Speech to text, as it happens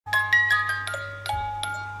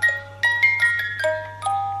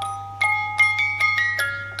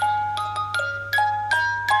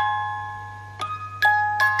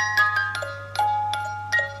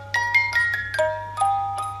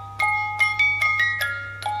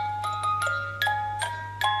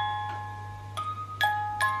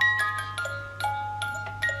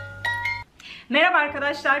Merhaba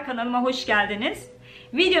arkadaşlar, kanalıma hoş geldiniz.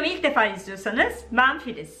 Videomu ilk defa izliyorsanız ben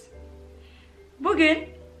Filiz. Bugün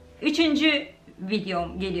 3.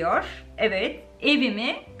 videom geliyor. Evet,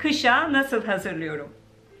 evimi kışa nasıl hazırlıyorum?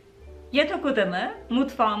 Yatak odamı,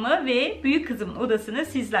 mutfağımı ve büyük kızımın odasını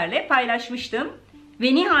sizlerle paylaşmıştım.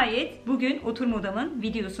 Ve nihayet bugün oturma odamın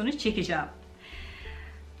videosunu çekeceğim.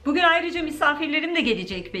 Bugün ayrıca misafirlerim de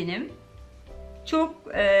gelecek benim. Çok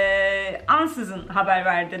ansızın haber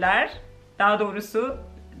verdiler. Daha doğrusu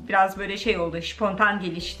biraz böyle şey oldu, spontan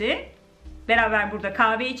gelişti. Beraber burada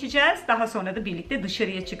kahve içeceğiz. Daha sonra da birlikte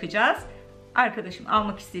dışarıya çıkacağız. Arkadaşım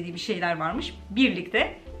almak istediği bir şeyler varmış.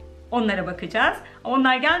 Birlikte onlara bakacağız.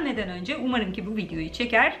 Onlar gelmeden önce umarım ki bu videoyu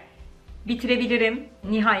çeker, bitirebilirim,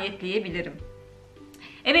 nihayetleyebilirim.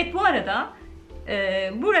 Evet, bu arada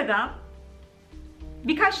burada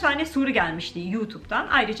birkaç tane soru gelmişti YouTube'dan.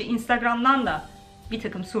 Ayrıca Instagram'dan da bir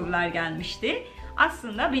takım sorular gelmişti.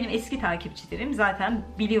 Aslında benim eski takipçilerim zaten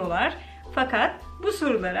biliyorlar. Fakat bu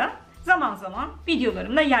sorulara zaman zaman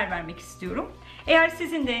videolarımda yer vermek istiyorum. Eğer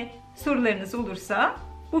sizin de sorularınız olursa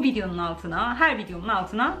bu videonun altına, her videomun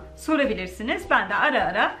altına sorabilirsiniz. Ben de ara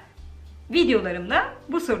ara videolarımda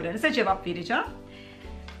bu sorularınıza cevap vereceğim.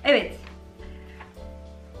 Evet.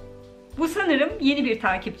 Bu sanırım yeni bir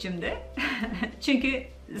takipçimdi. Çünkü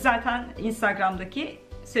zaten Instagram'daki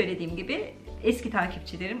söylediğim gibi eski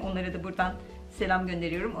takipçilerim. Onlara da buradan selam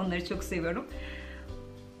gönderiyorum. Onları çok seviyorum.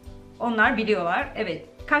 Onlar biliyorlar. Evet.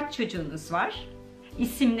 Kaç çocuğunuz var?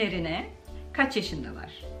 İsimlerine, kaç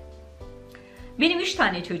yaşındalar? Benim 3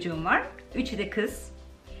 tane çocuğum var. 3'ü de kız.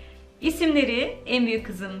 İsimleri en büyük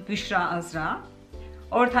kızım Büşra Azra,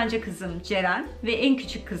 ortanca kızım Ceren ve en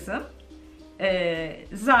küçük kızım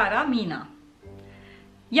Zara Mina.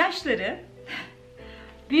 Yaşları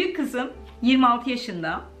büyük kızım 26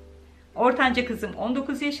 yaşında, ortanca kızım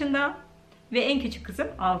 19 yaşında ve en küçük kızım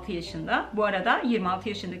 6 yaşında. Bu arada 26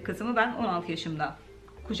 yaşındaki kızımı ben 16 yaşımda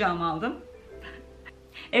kucağıma aldım.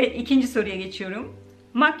 Evet, ikinci soruya geçiyorum.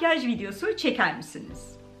 Makyaj videosu çeker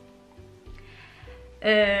misiniz?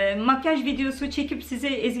 Makyaj videosu çekip size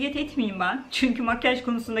eziyet etmeyeyim ben. Çünkü makyaj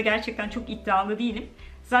konusunda gerçekten çok iddialı değilim.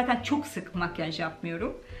 Zaten çok sık makyaj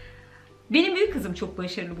yapmıyorum. Benim büyük kızım çok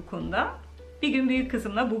başarılı bu konuda. Bir gün büyük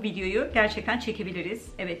kızımla bu videoyu gerçekten çekebiliriz.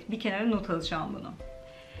 Evet, bir kenara not alacağım bunu.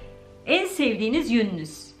 En sevdiğiniz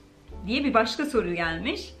yönünüz diye bir başka soru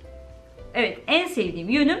gelmiş. Evet, en sevdiğim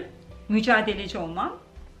yönüm mücadeleci olmam.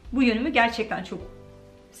 Bu yönümü gerçekten çok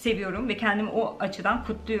seviyorum ve kendimi o açıdan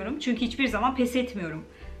kutluyorum. Çünkü hiçbir zaman pes etmiyorum.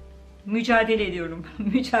 Mücadele ediyorum.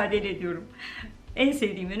 Mücadele ediyorum. En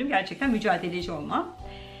sevdiğim yönüm gerçekten mücadeleci olmam.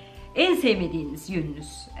 En sevmediğiniz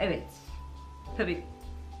yönünüz. Evet. Tabii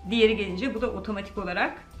diğeri gelince bu da otomatik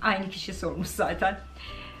olarak aynı kişi sormuş zaten.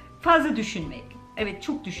 Fazla düşünmek. Evet,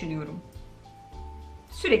 çok düşünüyorum.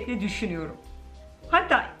 Sürekli düşünüyorum.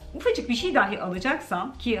 Hatta ufacık bir şey dahi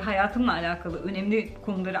alacaksam, ki hayatımla alakalı önemli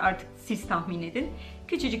konuları artık siz tahmin edin.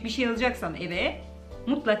 Küçücük bir şey alacaksam eve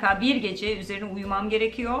mutlaka bir gece üzerine uyumam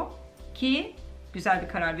gerekiyor ki güzel bir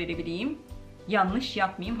karar verebileyim. Yanlış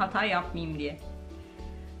yapmayayım, hata yapmayayım diye.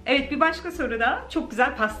 Evet, bir başka soruda çok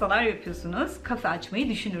güzel pastalar yapıyorsunuz. Kafe açmayı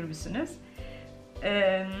düşünür müsünüz?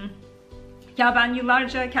 Ya ben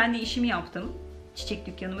yıllarca kendi işimi yaptım. Çiçek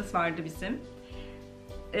dükkanımız vardı bizim.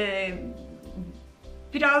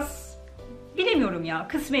 Biraz bilemiyorum ya,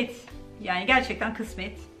 kısmet. Yani gerçekten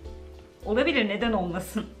kısmet. Olabilir, neden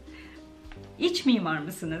olmasın? İç mimar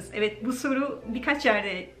mısınız? Evet, bu soru birkaç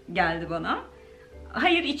yerde geldi bana.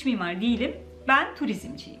 Hayır, iç mimar değilim. Ben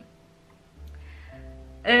turizmciyim.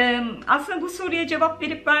 Aslında bu soruya cevap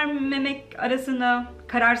verip vermemek arasında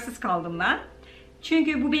kararsız kaldım ben.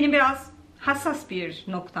 Çünkü bu benim biraz hassas bir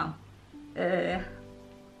noktam.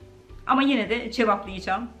 Ama yine de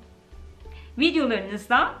cevaplayacağım.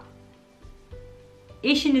 Videolarınızda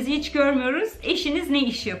eşinizi hiç görmüyoruz, eşiniz ne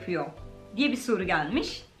iş yapıyor diye bir soru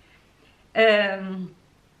gelmiş.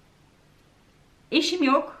 Eşim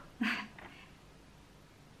yok.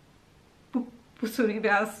 Bu soruyu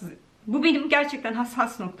biraz... Bu benim gerçekten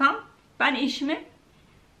hassas noktam. Ben eşimi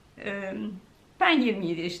ben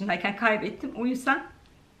 27 yaşındayken kaybettim. O yüzden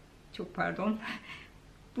çok pardon.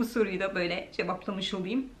 Bu soruyu da böyle cevaplamış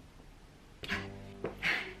olayım.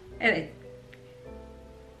 Evet.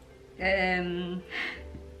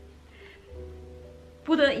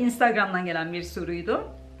 Bu da Instagram'dan gelen bir soruydu.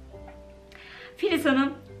 Filiz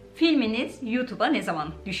Hanım, filminiz YouTube'a ne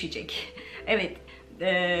zaman düşecek? Evet.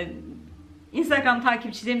 Instagram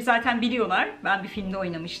takipçilerim zaten biliyorlar. Ben bir filmde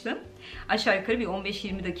oynamıştım. Aşağı yukarı bir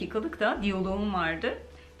 15-20 dakikalık da diyaloğum vardı.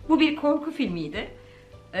 Bu bir korku filmiydi.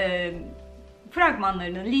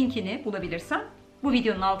 Fragmanlarının linkini bulabilirsem bu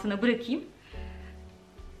videonun altına bırakayım.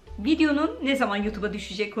 Videonun ne zaman YouTube'a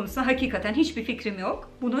düşecek konusunda hakikaten hiçbir fikrim yok.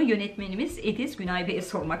 Bunu yönetmenimiz Ediz Günay Bey'e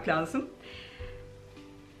sormak lazım.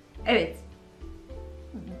 Evet.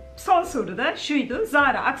 Son soru da şuydu.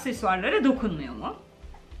 Zara aksesuarlara dokunmuyor mu?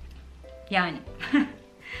 Yani.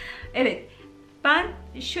 Evet. Ben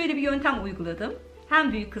şöyle bir yöntem uyguladım.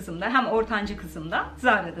 Hem büyük kızımda hem ortanca kızımda,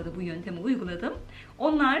 Zara'da da bu yöntemi uyguladım.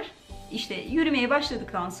 Onlar işte yürümeye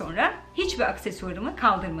başladıktan sonra hiçbir aksesuarımı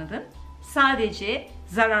kaldırmadım. Sadece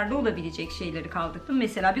zararlı olabilecek şeyleri kaldırdım.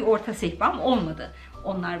 Mesela bir orta sehpam olmadı.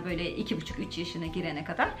 Onlar böyle 2,5-3 yaşına girene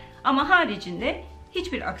kadar. Ama haricinde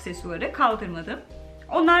hiçbir aksesuarı kaldırmadım.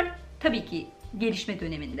 Onlar tabii ki gelişme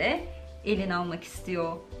döneminde eline almak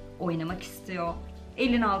istiyor, oynamak istiyor.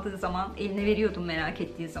 Eline aldığı zaman, eline veriyordum merak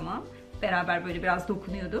ettiği zaman. Beraber böyle biraz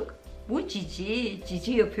dokunuyorduk. Bu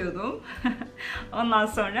cici yapıyordum. Ondan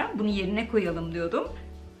sonra bunu yerine koyalım diyordum.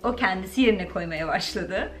 O kendisi yerine koymaya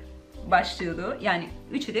başlıyordu. Yani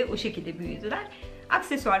üçü de o şekilde büyüdüler.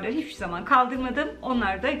 Aksesuarları hiçbir zaman kaldırmadım.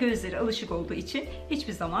 Onlar da gözleri alışık olduğu için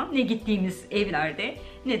hiçbir zaman ne gittiğimiz evlerde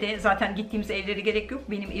ne de zaten gittiğimiz evlere gerek yok.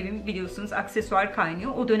 Benim evim biliyorsunuz aksesuar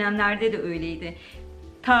kaynıyor. O dönemlerde de öyleydi.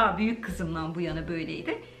 Ta büyük kızımdan bu yana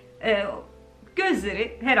böyleydi.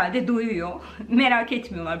 Gözleri herhalde doyuyor. Merak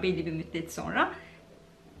etmiyorlar belli bir müddet sonra.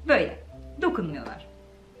 Böyle dokunmuyorlar.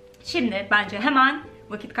 Şimdi bence hemen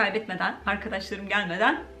vakit kaybetmeden, arkadaşlarım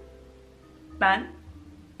gelmeden ben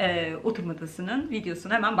Oturma Odası'nın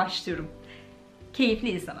videosuna hemen başlıyorum. Keyifli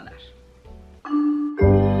izlemeler.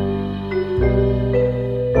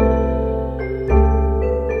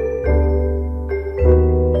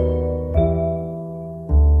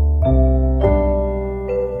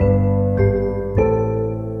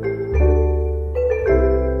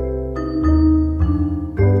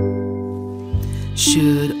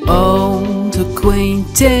 Should old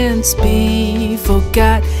acquaintance be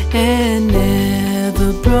forgot and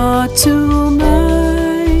never brought to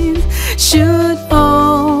mind? Should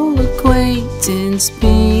old acquaintance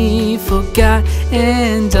be forgot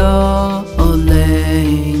and all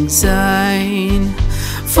lang syne?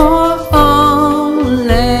 For all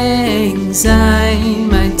lang syne,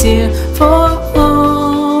 my dear, for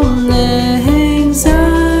all lang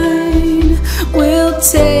syne, we'll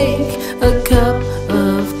take a cup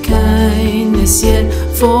of kindness yet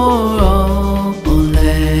for all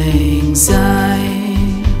lang syne.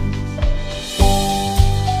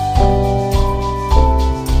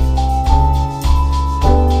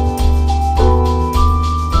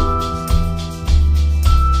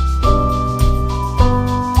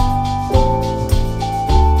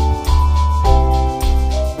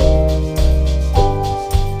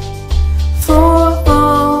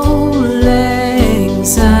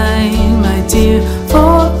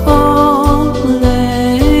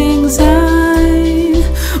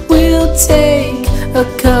 A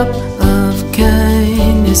cup of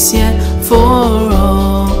kindness yet for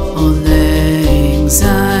all lang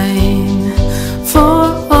syne.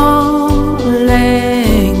 For all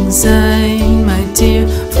lang syne, my dear,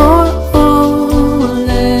 for all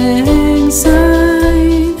lang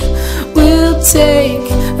syne, we'll take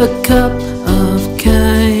a cup of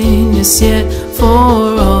kindness yet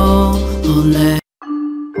for all lang.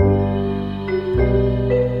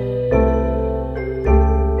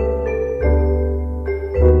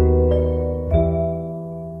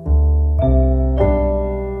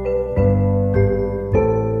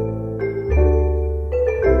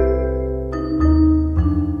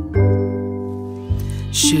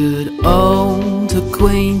 Should old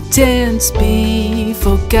acquaintance be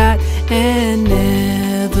forgot and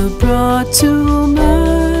never brought to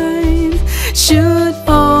mind? Should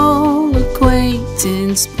old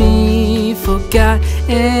acquaintance be forgot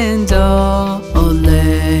and all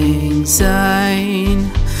lang syne?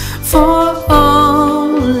 For all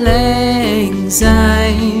lang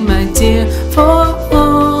syne, my dear, for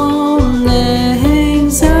all lang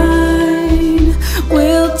syne,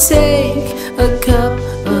 we'll take a cup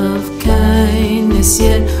of kindness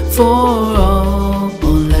yet for all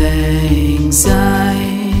lang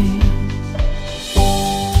syne.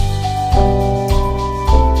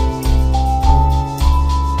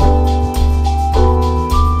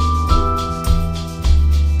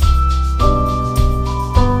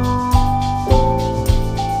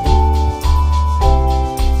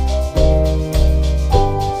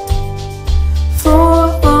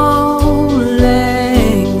 For all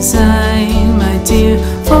lang syne.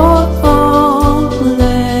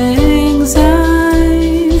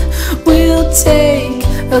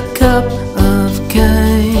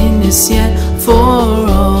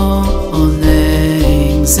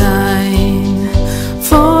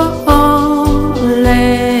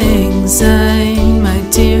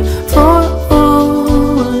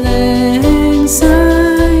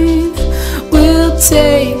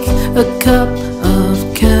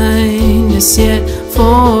 kindness yet for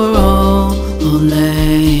all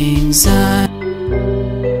anxiety.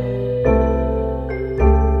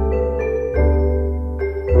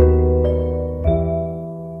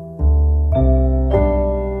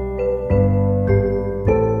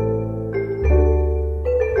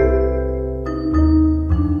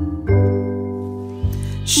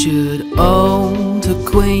 Should old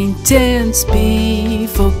acquaintance be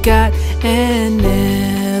forgot and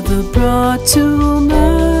never brought to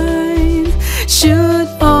mind? Should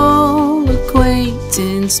old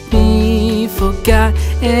acquaintance be forgot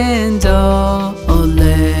and all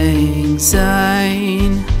anxiety?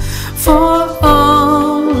 For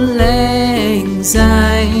all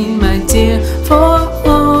anxiety, my dear, for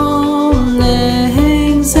all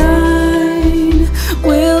anxiety,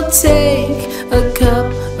 we'll take a cup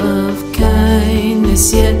of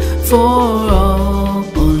kindness yet for all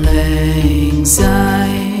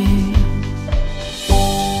anxiety.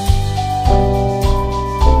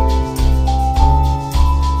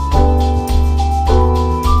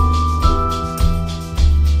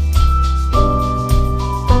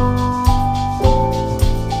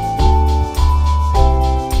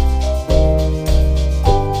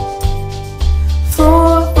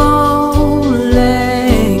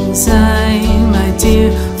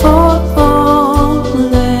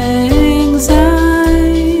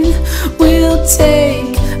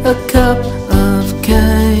 A cup of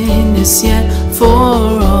kindness yet for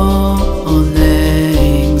all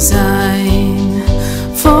anxiety.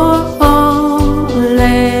 For all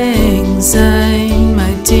anxiety,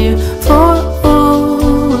 my dear, for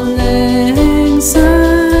all anxiety,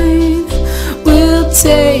 we'll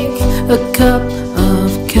take a cup of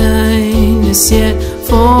kindness yet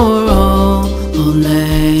for all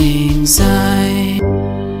anxiety.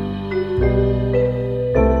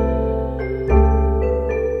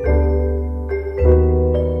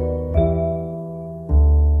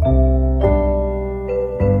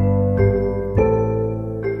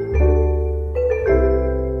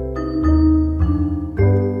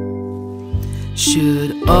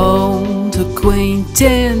 Should old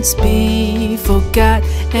acquaintance be forgot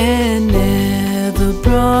and never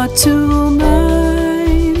brought to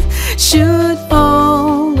mind? Should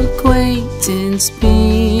old acquaintance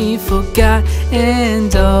be forgot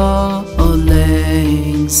and all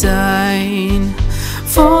anxiety?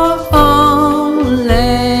 For all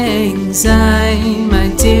anxiety, my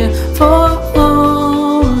dear, for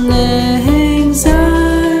all anxiety,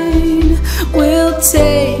 we'll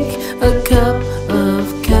take a cup of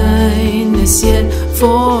kindness yet for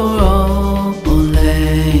all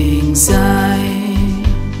anxiety.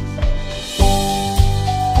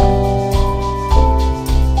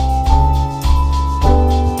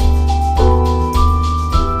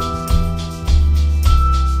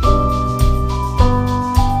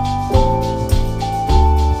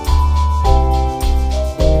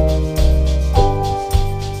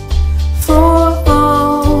 For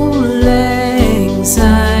all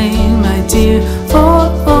anxiety, my dear, for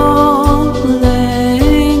all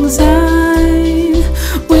anxiety,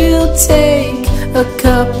 we'll take a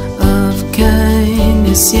cup of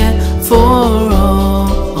kindness yet for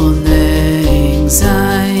all anxiety.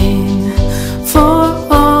 For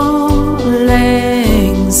all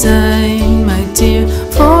anxiety, my dear,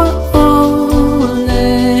 for all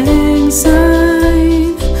anxiety,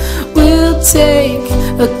 we'll take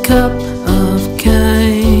a cup of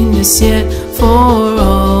kindness yet for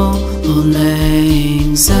all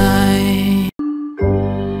anxiety.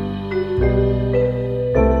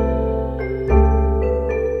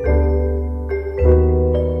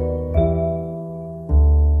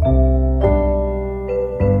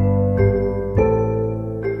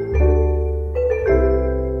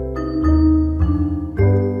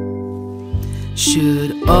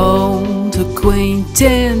 Should old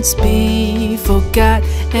acquaintance be forgot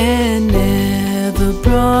and never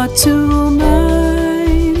brought to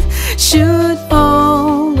mind? Should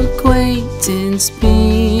old acquaintance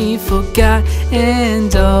be forgot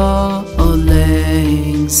and all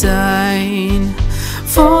anxiety?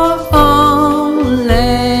 For all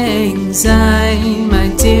anxiety, my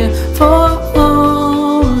dear, for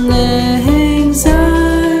all anxiety,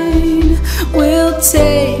 we'll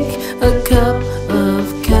take a cup of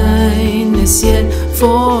kindness yet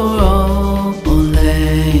for all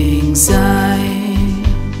anxiety.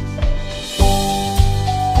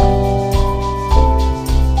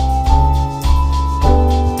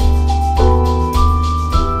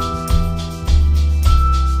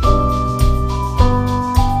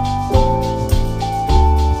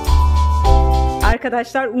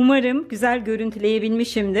 Arkadaşlar umarım güzel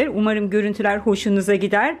görüntüleyebilmişimdir. Umarım görüntüler hoşunuza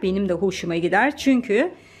gider. Benim de hoşuma gider.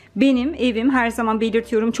 Çünkü Benim evim, her zaman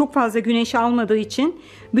belirtiyorum, çok fazla güneş almadığı için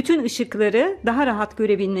bütün ışıkları daha rahat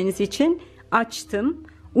görebilmeniz için açtım.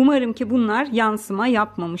 Umarım ki bunlar yansıma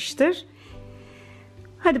yapmamıştır.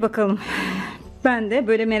 Hadi bakalım. Ben de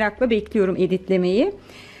böyle merakla bekliyorum editlemeyi.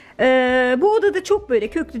 Bu odada çok böyle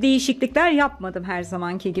köklü değişiklikler yapmadım her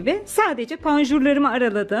zamanki gibi. Sadece panjurlarımı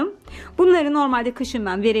araladım. Bunları normalde kışın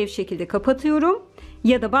ben verev şekilde kapatıyorum.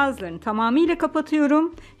 Ya da bazılarını tamamıyla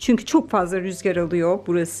kapatıyorum. Çünkü çok fazla rüzgar alıyor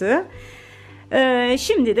burası.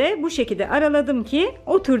 Şimdi de bu şekilde araladım ki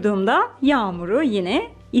oturduğumda yağmuru yine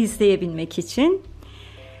izleyebilmek için.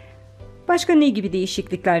 Başka ne gibi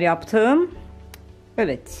değişiklikler yaptım?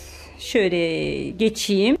 Evet, şöyle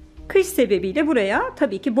geçeyim. Kış sebebiyle buraya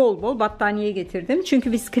tabii ki bol bol battaniye getirdim.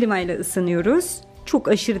 Çünkü biz klimayla ısınıyoruz. Çok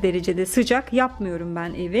aşırı derecede sıcak yapmıyorum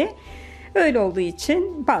ben evi. Öyle olduğu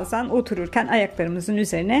için bazen otururken ayaklarımızın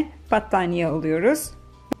üzerine battaniye alıyoruz.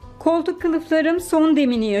 Koltuk kılıflarım son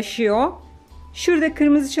demini yaşıyor. Şurada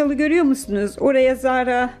kırmızı çalı görüyor musunuz? Oraya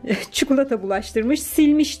Zara çikolata bulaştırmış.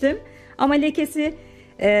 Silmiştim ama lekesi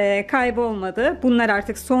kaybolmadı. Bunlar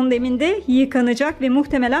artık son deminde yıkanacak ve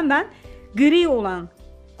muhtemelen ben gri olan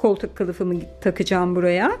koltuk kılıfımı takacağım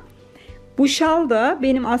buraya. Bu şal da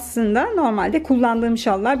benim aslında normalde kullandığım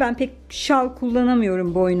şallar. Ben pek şal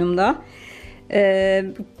kullanamıyorum boynumda.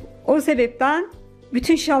 O sebepten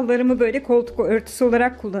bütün şallarımı böyle koltuk örtüsü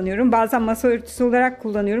olarak kullanıyorum. Bazen masa örtüsü olarak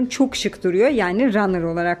kullanıyorum. Çok şık duruyor. Yani runner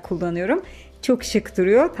olarak kullanıyorum. Çok şık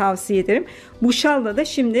duruyor. Tavsiye ederim. Bu şalla da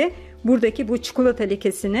şimdi buradaki bu çikolata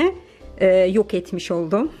lekesini yok etmiş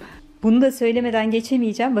oldum. Bunu da söylemeden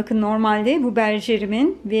geçemeyeceğim. Bakın normalde bu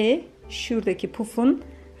berjerimin ve şuradaki pufun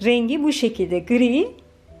rengi bu şekilde gri.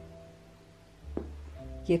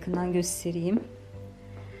 Yakından göstereyim.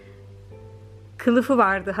 Kılıfı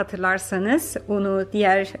vardı hatırlarsanız. Onu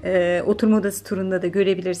diğer oturma odası turunda da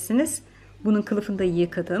görebilirsiniz. Bunun kılıfını da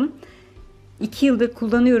yıkadım. 2 yıldır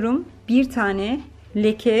kullanıyorum. Bir tane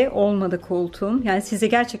leke olmadı koltuğum. Yani size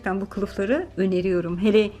gerçekten bu kılıfları öneriyorum.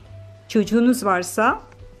 Hele çocuğunuz varsa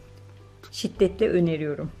şiddetle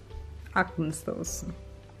öneriyorum. Aklınızda olsun.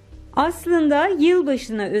 Aslında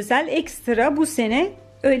yılbaşına özel ekstra bu sene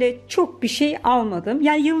öyle çok bir şey almadım.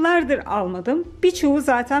 Yani yıllardır almadım. Birçoğu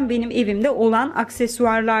zaten benim evimde olan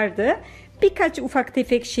aksesuarlardı. Birkaç ufak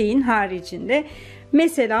tefek şeyin haricinde.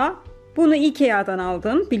 Mesela bunu Ikea'dan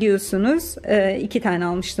aldım. Biliyorsunuz 2 tane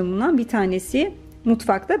almıştım bundan. Bir tanesi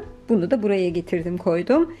mutfakta. Bunu da buraya getirdim,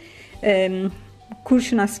 koydum.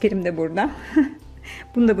 Kurşun askerim de burada.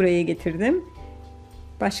 Bunu da buraya getirdim.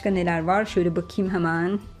 Başka neler var? Şöyle bakayım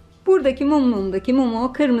hemen. Buradaki mumluğumdaki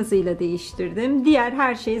mumu kırmızıyla değiştirdim. Diğer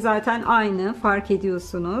her şey zaten aynı. Fark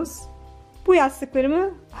ediyorsunuz. Bu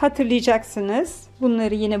yastıklarımı hatırlayacaksınız.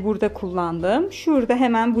 Bunları yine burada kullandım. Şurada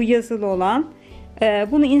hemen bu yazılı olan.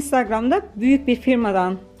 Bunu Instagram'da büyük bir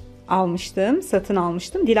firmadan almıştım. Satın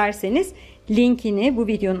almıştım. Dilerseniz linkini bu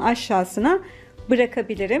videonun aşağısına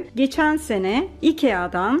bırakabilirim. Geçen sene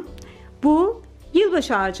Ikea'dan bu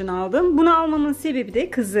yılbaşı ağacını aldım. Bunu almamın sebebi de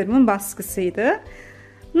kızlarımın baskısıydı.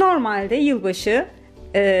 Normalde yılbaşı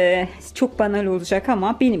çok banal olacak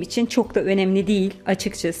ama benim için çok da önemli değil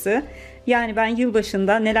açıkçası. Yani ben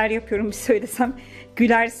yılbaşında neler yapıyorum bir söylesem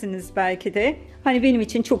gülersiniz belki de. Hani benim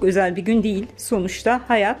için çok özel bir gün değil. Sonuçta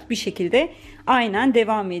hayat bir şekilde aynen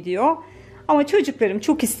devam ediyor. Ama çocuklarım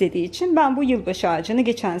çok istediği için ben bu yılbaşı ağacını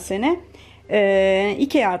geçen sene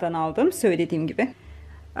Ikea'dan aldım, söylediğim gibi.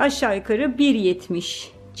 Aşağı yukarı 1.70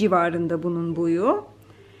 civarında bunun boyu.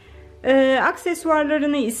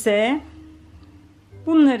 Aksesuarlarını ise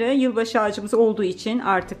bunları yılbaşı ağacımız olduğu için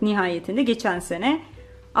artık nihayetinde geçen sene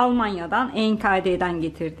Almanya'dan NKD'den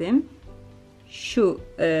getirdim. Şu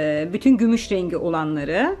bütün gümüş rengi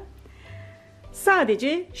olanları.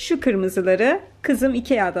 Sadece şu kırmızıları kızım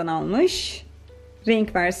Ikea'dan almış.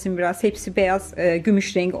 Renk versin biraz, hepsi beyaz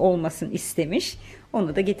gümüş rengi olmasın istemiş.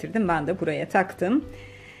 Onu da getirdim, ben de buraya taktım.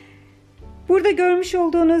 Burada görmüş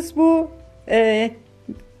olduğunuz bu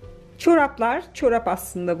çoraplar, çorap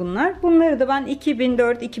aslında bunlar. Bunları da ben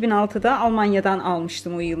 2004-2006'da Almanya'dan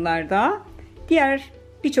almıştım o yıllarda. Diğer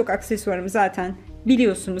birçok aksesuarımı zaten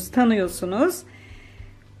biliyorsunuz, tanıyorsunuz.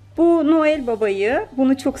 Bu Noel babayı,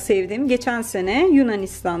 bunu çok sevdim. Geçen sene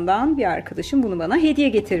Yunanistan'dan bir arkadaşım bunu bana hediye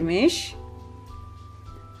getirmiş.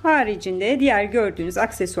 Haricinde diğer gördüğünüz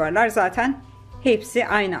aksesuarlar zaten hepsi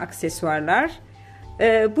aynı aksesuarlar.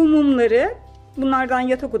 Bu mumları, bunlardan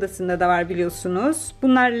yatak odasında da var biliyorsunuz.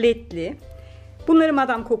 Bunlar ledli. Bunları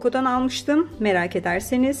Madame Coco'dan almıştım, merak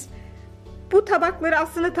ederseniz. Bu tabakları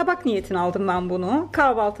aslında tabak niyetine aldım ben bunu.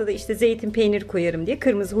 Kahvaltıda işte zeytin peynir koyarım diye.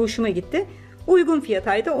 Kırmızı hoşuma gitti. Uygun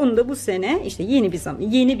fiyataydı. Onu da bu sene işte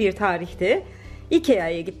yeni bir tarihte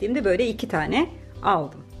Ikea'ya gittiğimde böyle 2 tane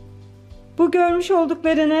aldım. Bu görmüş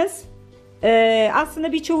olduklarınız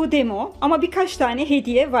aslında birçoğu demo ama birkaç tane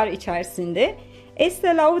hediye var içerisinde.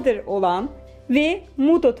 Estee Lauder olan ve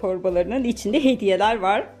Moda torbalarının içinde hediyeler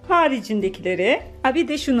var. Haricindekileri. Bir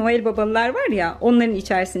de şu Noel babalılar var ya, onların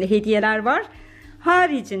içerisinde hediyeler var.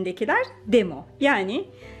 Haricindekiler demo. Yani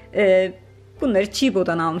bunları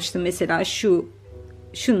Chibo'dan almıştım mesela,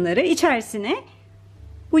 şunları içerisine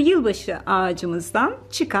bu yılbaşı ağacımızdan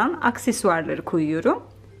çıkan aksesuarları koyuyorum.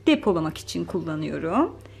 Depolamak için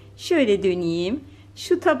kullanıyorum. Şöyle döneyim.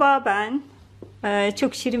 Şu tabağı ben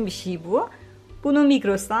çok şirin bir şey bu. Bunu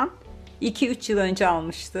Migros'tan 2-3 yıl önce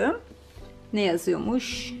almıştım. Ne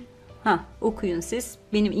yazıyormuş? Okuyun siz.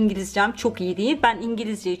 Benim İngilizcem çok iyi değil. Ben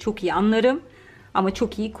İngilizceyi çok iyi anlarım ama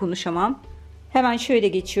çok iyi konuşamam. Hemen şöyle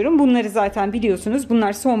geçiyorum. Bunları zaten biliyorsunuz.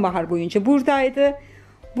 Bunlar sonbahar boyunca buradaydı.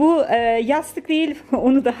 Bu yastık değil,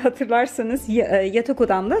 onu da hatırlarsanız yatak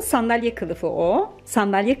odamda sandalye kılıfı o.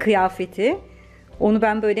 Sandalye kıyafeti. Onu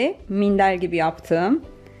ben böyle minder gibi yaptım.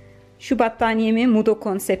 Şu battaniyemi Mudo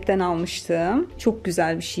konseptten almıştım. Çok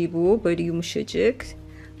güzel bir şey bu. Böyle yumuşacık.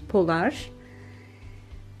 Polar.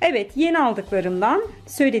 Evet, yeni aldıklarımdan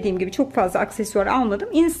söylediğim gibi çok fazla aksesuar almadım.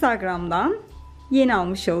 Instagram'dan yeni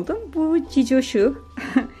almış oldum. Bu Cicoş'u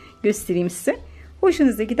göstereyim size.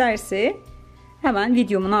 Hoşunuza giderse hemen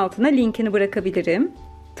videomun altına linkini bırakabilirim.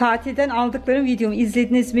 Tatilden aldıklarım videomu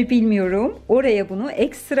izlediniz mi bilmiyorum. Oraya bunu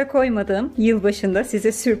ekstra koymadım. Yılbaşında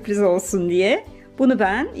size sürpriz olsun diye. Bunu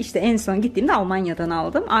ben işte en son gittiğimde Almanya'dan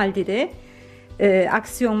aldım. Aldi'de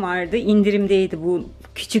aksiyon vardı. İndirimdeydi bu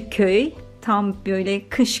küçük köy. Tam böyle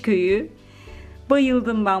kış köyü.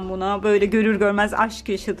 Bayıldım ben buna. Böyle görür görmez aşk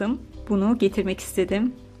yaşadım. Bunu getirmek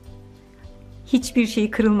istedim. Hiçbir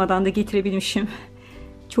şey kırılmadan da getirebilmişim.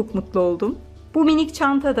 Çok mutlu oldum. Bu minik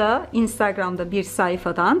çanta da Instagram'da bir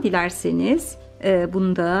sayfadan, dilerseniz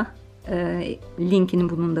bunu da linkini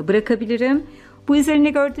bunun da bırakabilirim. Bu üzerinde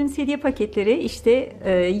gördüğünüz hediye paketleri işte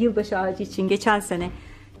yılbaşı ağacı için geçen sene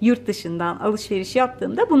yurt dışından alışveriş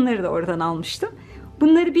yaptığımda bunları da oradan almıştım.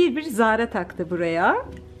 Bunları bir Zara taktı buraya.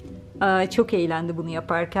 Çok eğlendi bunu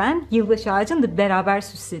yaparken. Yılbaşı ağacını da beraber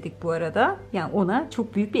süsledik bu arada. Yani ona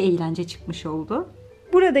çok büyük bir eğlence çıkmış oldu.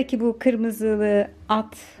 Buradaki bu kırmızılı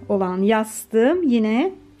at olan yastığım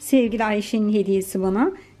yine sevgili Ayşe'nin hediyesi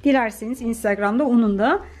bana. Dilerseniz Instagram'da onun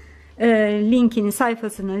da linkini,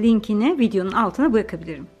 sayfasının linkini videonun altına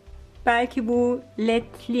bırakabilirim. Belki bu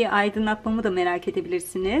ledli aydınlatmamı da merak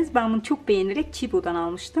edebilirsiniz. Ben bunu çok beğenerek Chibo'dan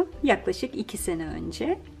almıştım. Yaklaşık 2 sene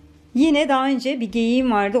önce. Yine daha önce bir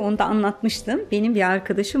geyiğim vardı. Onu da anlatmıştım. Benim bir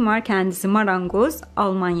arkadaşım var. Kendisi marangoz.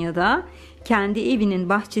 Almanya'da. Kendi evinin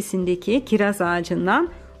bahçesindeki kiraz ağacından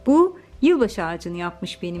bu yılbaşı ağacını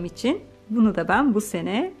yapmış benim için. Bunu da ben bu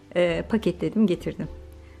sene paketledim, getirdim.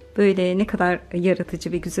 Böyle ne kadar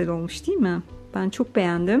yaratıcı ve güzel olmuş değil mi? Ben çok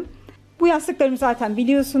beğendim. Bu yastıklarımı zaten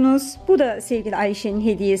biliyorsunuz. Bu da sevgili Ayşe'nin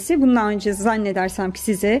hediyesi. Bundan önce zannedersem ki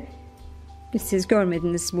siz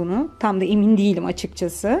görmediniz bunu. Tam da emin değilim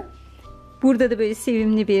açıkçası. Burada da böyle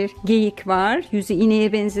sevimli bir geyik var. Yüzü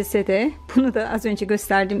ineğe benzese de bunu da az önce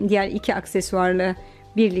gösterdiğim diğer 2 aksesuarla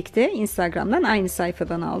birlikte Instagram'dan aynı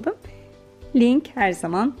sayfadan aldım. Link her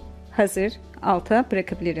zaman hazır, alta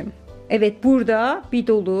bırakabilirim. Evet, burada bir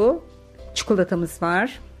dolu çikolatamız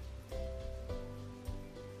var.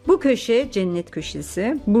 Bu köşe cennet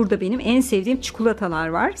köşesi. Burada benim en sevdiğim çikolatalar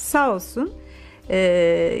var. Sağ olsun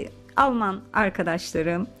Alman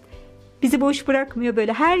arkadaşlarım bizi boş bırakmıyor.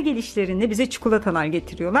 Böyle her gelişlerinde bize çikolatalar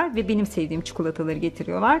getiriyorlar ve benim sevdiğim çikolataları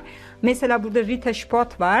getiriyorlar. Mesela burada Rita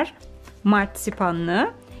Spot var.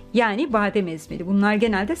 Marsipanlı. Yani badem ezmeli. Bunlar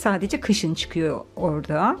genelde sadece kışın çıkıyor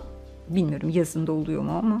orada. Bilmiyorum yazında oluyor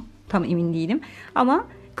mu ama tam emin değilim. Ama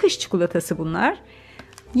kış çikolatası bunlar.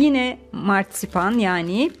 Yine marsipan,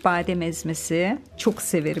 yani badem ezmesi. Çok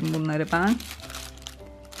severim bunları ben.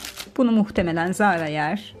 Bunu muhtemelen Zara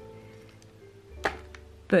yer.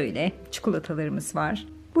 Böyle çikolatalarımız var.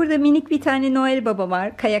 Burada minik bir tane Noel Baba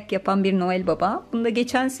var. Kayak yapan bir Noel Baba. Bunu da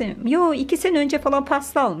geçen sene, 2 sene önce falan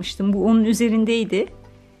pasta almıştım. Bu onun üzerindeydi.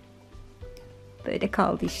 Böyle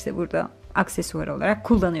kaldı işte burada. Aksesuar olarak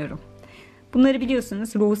kullanıyorum. Bunları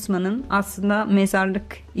biliyorsunuz, Roseman'ın aslında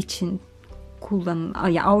mezarlık için kullanılan,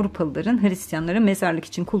 yani Avrupalıların, Hristiyanların mezarlık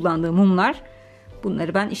için kullandığı mumlar.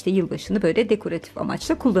 Bunları ben işte yılbaşında böyle dekoratif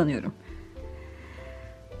amaçla kullanıyorum.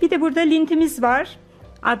 Bir de burada lintimiz var.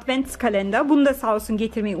 Advent kalender. Bunu da sağ olsun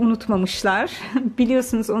getirmeyi unutmamışlar.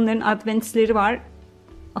 Biliyorsunuz onların adventsleri var.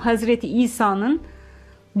 Hazreti İsa'nın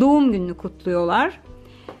doğum gününü kutluyorlar.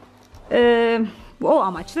 O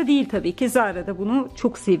amaçla değil tabii ki. Zara da bunu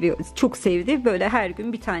çok sevdi. Böyle her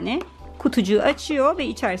gün bir tane kutucuğu açıyor ve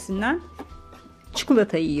içerisinden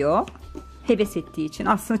çikolata yiyor. heves ettiği için.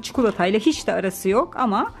 Aslında çikolatayla hiç de arası yok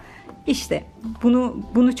ama işte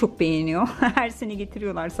bunu çok beğeniyor. Her sene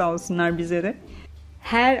getiriyorlar sağ olsunlar bize de.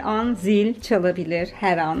 Her an zil çalabilir,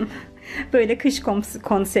 her an. Böyle kış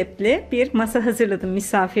konseptli bir masa hazırladım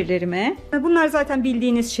misafirlerime. Bunlar zaten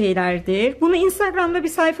bildiğiniz şeylerdir. Bunu Instagram'da bir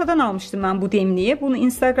sayfadan almıştım ben bu demliği. Bunu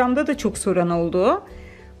Instagram'da da çok soran oldu.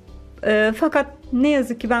 Fakat ne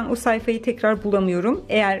yazık ki ben o sayfayı tekrar bulamıyorum.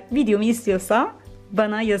 Eğer videomu izliyorsa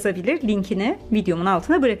bana yazabilir. Linkini videomun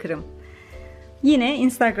altına bırakırım. Yine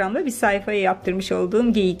Instagram'da bir sayfaya yaptırmış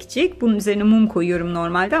olduğum geyikçik. Bunun üzerine mum koyuyorum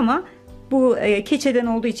normalde ama bu keçeden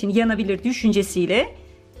olduğu için yanabilir düşüncesiyle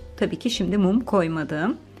tabii ki şimdi mum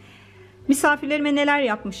koymadım. Misafirlerime neler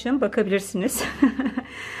yapmışım bakabilirsiniz.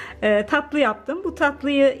 Tatlı yaptım. Bu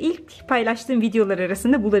tatlıyı ilk paylaştığım videolar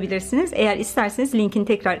arasında bulabilirsiniz. Eğer isterseniz linkini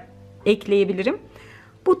tekrar ekleyebilirim.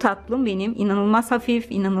 Bu tatlım benim inanılmaz hafif,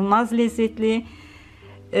 inanılmaz lezzetli,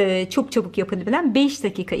 çok çabuk yapılabilen, 5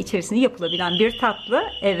 dakika içerisinde yapılabilen bir tatlı.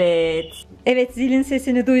 Evet, zilin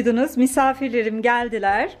sesini duydunuz. Misafirlerim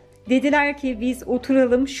geldiler. Dediler ki biz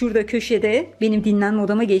oturalım şurada köşede. Benim dinlenme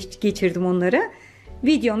odama geçirdim onları.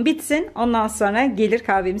 Videom bitsin, ondan sonra gelir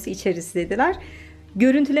kahvemizi içeriz dediler.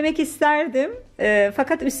 Görüntülemek isterdim.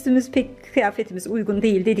 Fakat üstümüz pek, kıyafetimiz uygun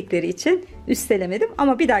değil dedikleri için üstelemedim.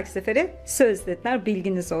 Ama bir dahaki sefere söz dediler,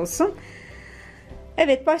 bilginiz olsun.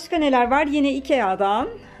 Evet, başka neler var? Yine Ikea'dan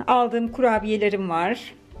aldığım kurabiyelerim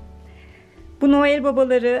var. Bu Noel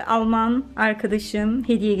babaları Alman arkadaşım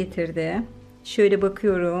hediye getirdi. Şöyle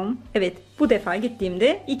bakıyorum. Evet, bu defa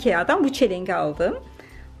gittiğimde Ikea'dan bu çelengi aldım.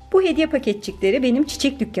 Bu hediye paketçikleri benim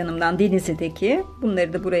çiçek dükkanımdan Denizli'deki.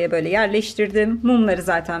 Bunları da buraya böyle yerleştirdim. Mumları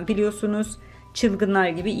zaten biliyorsunuz. Çılgınlar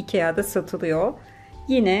gibi Ikea'da satılıyor.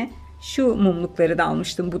 Yine şu mumlukları da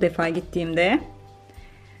almıştım bu defa gittiğimde.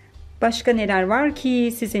 Başka neler var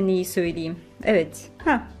ki size neyi söyleyeyim. Evet.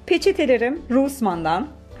 Peçetelerim Rossmann'dan.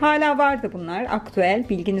 Hala vardı bunlar. Aktüel,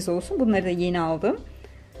 bilginiz olsun. Bunları da yeni aldım.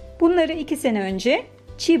 Bunları 2 sene önce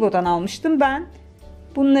Chibo'dan almıştım ben.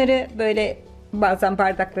 Bunları böyle bazen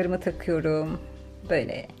bardaklarıma takıyorum.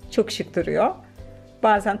 Böyle çok şık duruyor.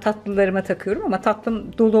 Bazen tatlılarıma takıyorum ama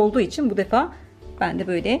tatlım dolu olduğu için bu defa ben de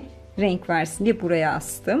böyle renk versin diye buraya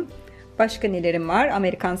astım. Başka nelerim var?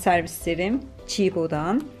 Amerikan servislerim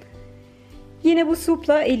Chibo'dan. Yine bu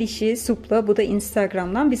supla, el işi supla. Bu da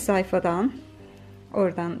Instagram'dan bir sayfadan.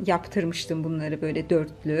 Oradan yaptırmıştım bunları böyle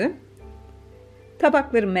dörtlü.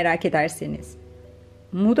 Tabaklarım merak ederseniz.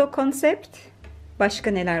 Mudo konsept.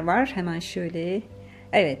 Başka neler var? Hemen şöyle.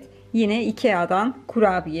 Evet. Yine Ikea'dan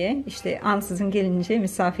kurabiye. İşte ansızın gelince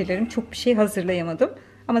misafirlerim çok bir şey hazırlayamadım.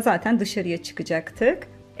 Ama zaten dışarıya çıkacaktık.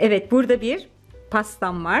 Evet, burada bir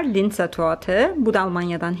pastam var. Linzertorte. Bu da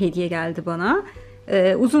Almanya'dan hediye geldi bana.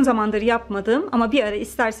 Uzun zamandır yapmadım ama bir ara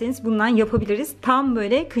isterseniz bundan yapabiliriz. Tam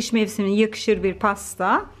böyle kış mevsimine yakışır bir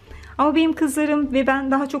pasta. Ama benim kızlarım ve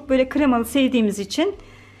ben daha çok böyle kremalı sevdiğimiz için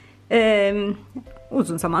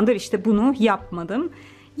uzun zamandır işte bunu yapmadım.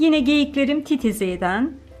 Yine geyiklerim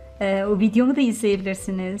Titize'den. O videomu da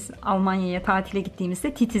izleyebilirsiniz. Almanya'ya tatile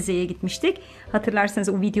gittiğimizde Titize'ye gitmiştik. Hatırlarsanız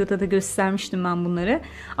o videoda da göstermiştim ben bunları.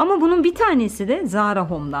 Ama bunun bir tanesi de Zara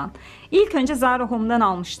Home'dan. İlk önce Zara Home'dan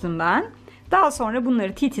almıştım ben. Daha sonra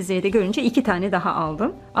bunları Titize'de görünce 2 tane daha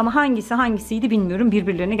aldım. Ama hangisiydi bilmiyorum.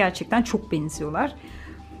 Birbirlerine gerçekten çok benziyorlar.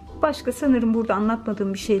 Başka sanırım burada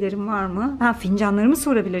anlatmadığım bir şeylerim var mı? Fincanlarımı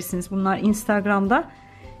sorabilirsiniz. Bunlar Instagram'da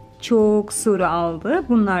çok soru aldı.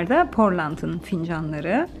 Bunlar da Portland'ın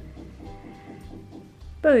fincanları.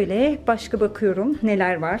 Böyle başka bakıyorum.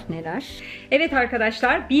 Neler var neler. Evet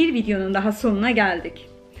arkadaşlar, bir videonun daha sonuna geldik.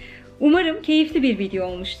 Umarım keyifli bir video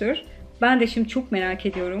olmuştur. Ben de şimdi çok merak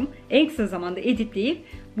ediyorum. En kısa zamanda editleyip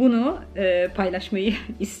bunu paylaşmayı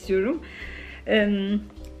istiyorum.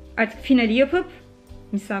 Artık finali yapıp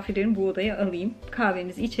misafirlerimi bu odaya alayım.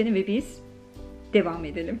 Kahvemizi içelim ve biz devam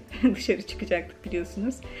edelim. Dışarı çıkacaktık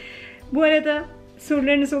biliyorsunuz. Bu arada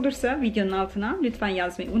sorularınız olursa videonun altına lütfen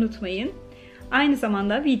yazmayı unutmayın. Aynı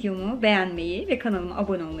zamanda videomu beğenmeyi ve kanalıma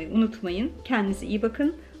abone olmayı unutmayın. Kendinize iyi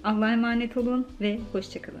bakın. Allah'a emanet olun ve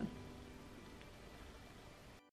hoşça kalın.